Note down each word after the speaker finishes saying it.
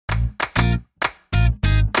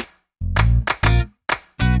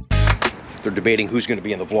They're debating who's going to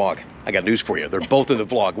be in the vlog. I got news for you. They're both in the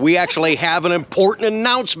vlog. We actually have an important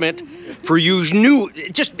announcement for you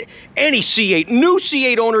just any C8, new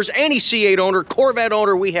C8 owners, any C8 owner, Corvette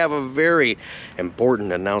owner. We have a very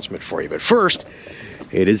important announcement for you. But first,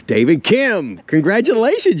 it is Dave and Kim.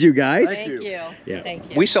 Congratulations, you guys. Thank you. Yeah.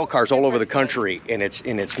 Thank you. We sell cars all over the country, and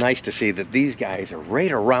it's nice to see that these guys are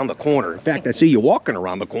right around the corner. In fact, I see you walking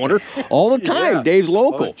around the corner all the time. Yeah. Dave's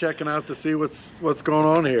local. Always checking out to see what's going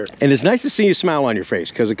on here. And it's nice to see you smile on your face,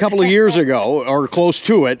 because a couple of years ago, or close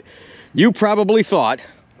to it, you probably thought,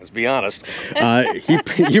 let's be honest,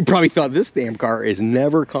 you probably thought this damn car is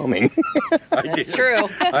never coming. That's true.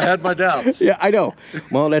 I had my doubts. Yeah, I know.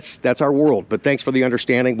 Well, that's our world. But thanks for the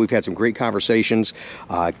understanding. We've had some great conversations.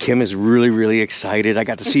 Kim is really, really excited. I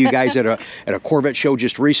got to see you guys at a Corvette show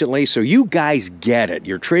just recently. So you guys get it.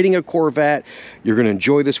 You're trading a Corvette. You're going to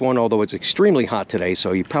enjoy this one, although it's extremely hot today.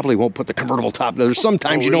 So you probably won't put the convertible top. There's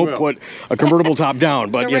sometimes you don't put a convertible top down,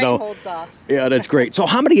 but The you rain know. holds off. Yeah, that's great. So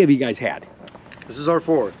how many have you guys had? This is our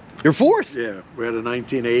fourth. Your fourth? Yeah, we had a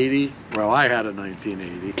 1980. Well, I had a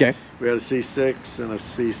 1980. Okay. We had a C6 and a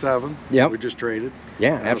C7. Yep. We just traded.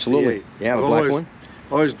 Yeah, Now a absolutely. C8. Yeah, the I've black one.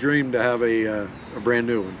 Always dreamed to have a brand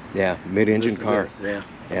new one. Yeah, mid-engine This is car. it. Yeah.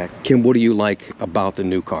 Yeah. Kim, what do you like about the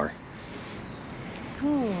new car?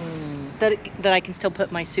 That I can still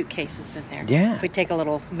put my suitcases in there. Yeah. If we take a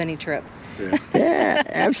little mini trip. Yeah. Yeah,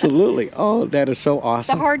 absolutely. Oh, that is so The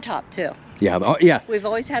awesome. hard top too. Yeah, yeah. We've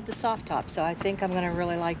always had the soft top, so I think I'm gonna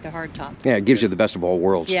really like the hard top. Yeah, it gives you the best of all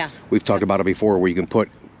worlds. Yeah. We've talked about it before, where you can put,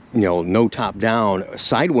 you know, no top down,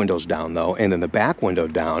 side windows down though, and then the back window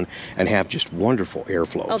down, and have just wonderful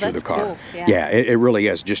airflow Oh, through the that's car. cool. Yeah. It really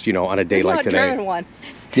is. Just, you know, on a day I've like not today. driven one.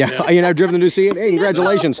 Yeah, you know, driven the new C8. Hey,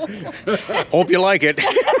 congratulations. Hope you like it.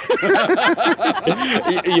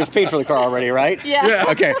 You've paid for the car already, right? Yeah.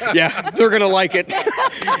 Okay, yeah, they're gonna like it.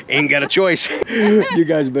 Ain't got a choice. You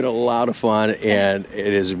guys have been a lot of fun, and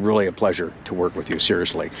it is really a pleasure to work with you,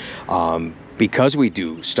 seriously. Because we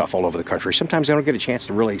do stuff all over the country, sometimes I don't get a chance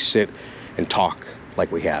to really sit and talk like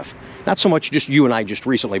we have. Not so much just you and I just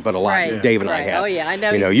recently, but a lot. Right. Dave and I Right. have. Oh yeah, I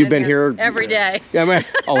know. You know, he's you've been here every day. Yeah, man.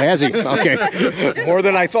 Oh, has he? Okay. More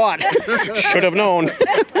than I thought. Should have known.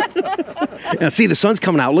 Now, see, the sun's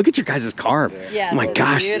coming out. Look at your guys' car. Yeah, Oh my it's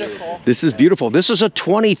gosh. beautiful. This is beautiful. This is a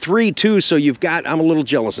 23 too, so you've got, I'm a little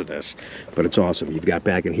jealous of this, but it's awesome. You've got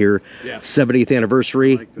back in here, 70th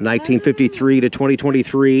anniversary, 1953 to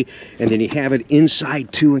 2023, and then you have it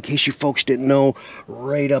inside too, in case you folks didn't know,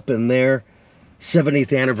 right up in there.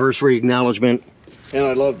 70th anniversary acknowledgement. And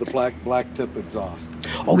I love the black tip exhaust.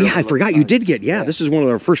 Oh yeah, I forgot you did get, yeah, this is one of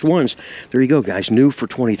our first ones. There you go, guys, new for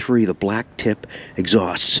 23, the black tip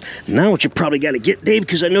exhausts. Now what you probably got to get, Dave,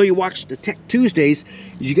 because I know you watch the Tech Tuesdays,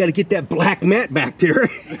 is you got to get that black mat back there.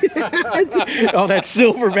 All that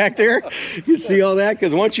silver back there. You see all that?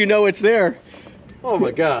 Because once you know it's there. Oh my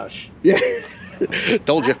gosh. Yeah.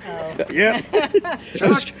 Told you. Yeah.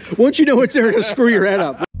 Once you know it's there, it'll screw your head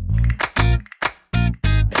up.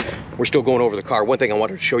 We're still going over the car. One thing I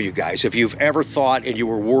wanted to show you guys, if you've ever thought and you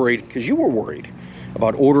were worried, because you were worried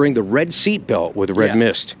about ordering the red seat belt with red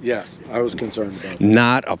mist. Yes, I was concerned about that.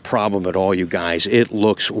 Not a problem at all, you guys. It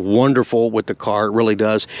looks wonderful with the car. It really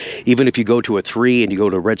does. Even if you go to a 3 and you go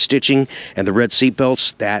to red stitching and the red seat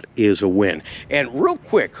belts, that is a win. And real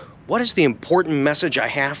quick, what is the important message I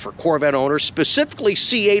have for Corvette owners, specifically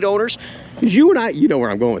C8 owners? Because you and I, you know where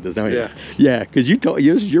I'm going with this, don't you? Yeah. Yeah, because you told,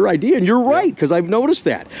 this is your idea, and you're right, because I've noticed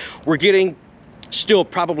that. We're getting still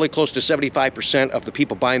probably close to 75% of the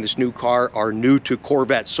people buying this new car are new to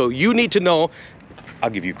Corvette. So you need to know, I'll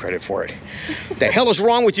give you credit for it. The hell is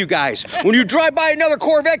wrong with you guys? When you drive by another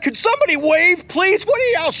Corvette, could somebody wave, please? What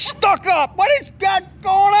are y'all stuck up? What is got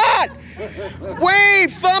going on?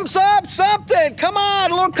 Wave, thumbs up, something. Come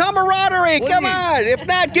on, a little camaraderie. Please. Come on. If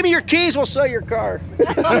not, give me your keys. We'll sell your car.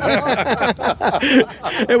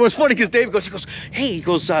 It was funny because Dave goes, hey, he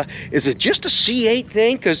goes, is it just a C8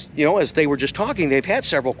 thing? Because, you know, as they were just talking, they've had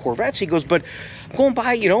several Corvettes. He goes, but I'm going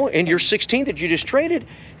by, you know, in your 16 that you just traded,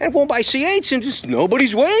 and I'm going by C8s and just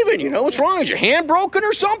nobody's waving. You know, what's wrong? Is your hand broken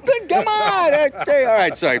or something? Come on. Okay, all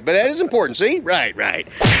right, sorry. But that is important, see? Right, right.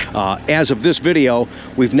 As of this video,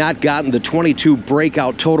 we've not gotten the 22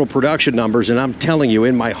 breakout total production numbers, and I'm telling you,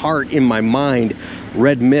 in my heart, in my mind,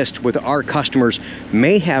 red mist with our customers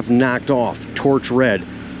may have knocked off torch red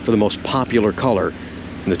for the most popular color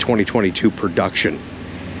in the 2022 production.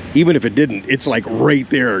 Even if it didn't, it's like right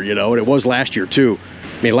there, you know, and it was last year too.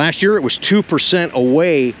 I mean, last year it was 2%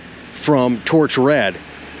 away from torch red.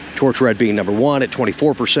 Torch Red being number one at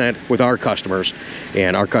 24% with our customers,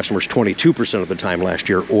 and our customers 22% of the time last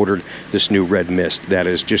year ordered this new red mist. That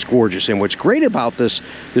is just gorgeous. And what's great about this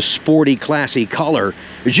sporty, classy color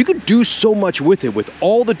is you can do so much with it, with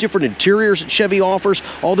all the different interiors that Chevy offers,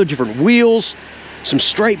 all the different wheels, some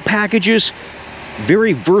stripe packages.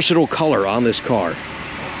 Very versatile color on this car.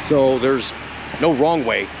 So there's no wrong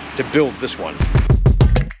way to build this one.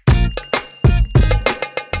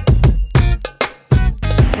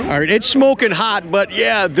 All right, it's smoking hot, but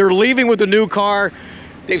yeah, they're leaving with a new car.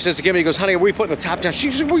 Dave says to Kimmy, he goes, honey, are we putting the top down?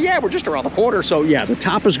 She says, well, yeah, we're just around the corner. So yeah, the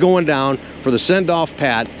top is going down for the send-off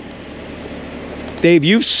pad. Dave,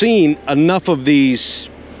 you've seen enough of these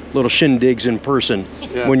little shindigs in person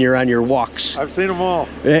when you're on your walks. I've seen them all.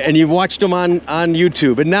 And you've watched them on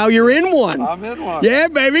YouTube, and now you're in one. I'm in one. Yeah,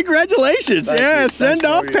 baby, congratulations. Thank you.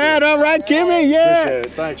 Send-off pad. All right, Kimmy, yeah. Appreciate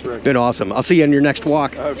it. Thanks, Rick. Been awesome. I'll see you on your next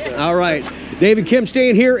walk. Okay. All right. Dave and Kim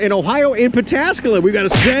staying here in Ohio in Pataskala. We got a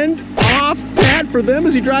send-off pad for them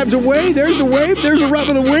as he drives away. There's the wave. There's a rub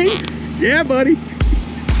of the wing. Yeah, buddy.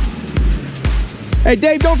 Hey,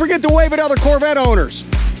 Dave, don't forget to wave at other Corvette owners.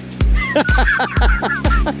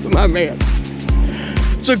 My man.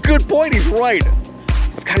 It's a good point. He's right.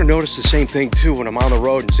 I've kind of noticed the same thing, too, when I'm on the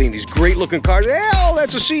road and seeing these great-looking cars. Hell,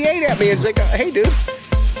 that's a C8 at me. It's like, hey, dude.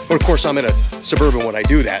 But, of course, I'm in a Suburban when I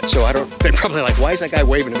do that, so I don't... They're probably like, why is that guy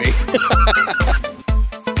waving to me?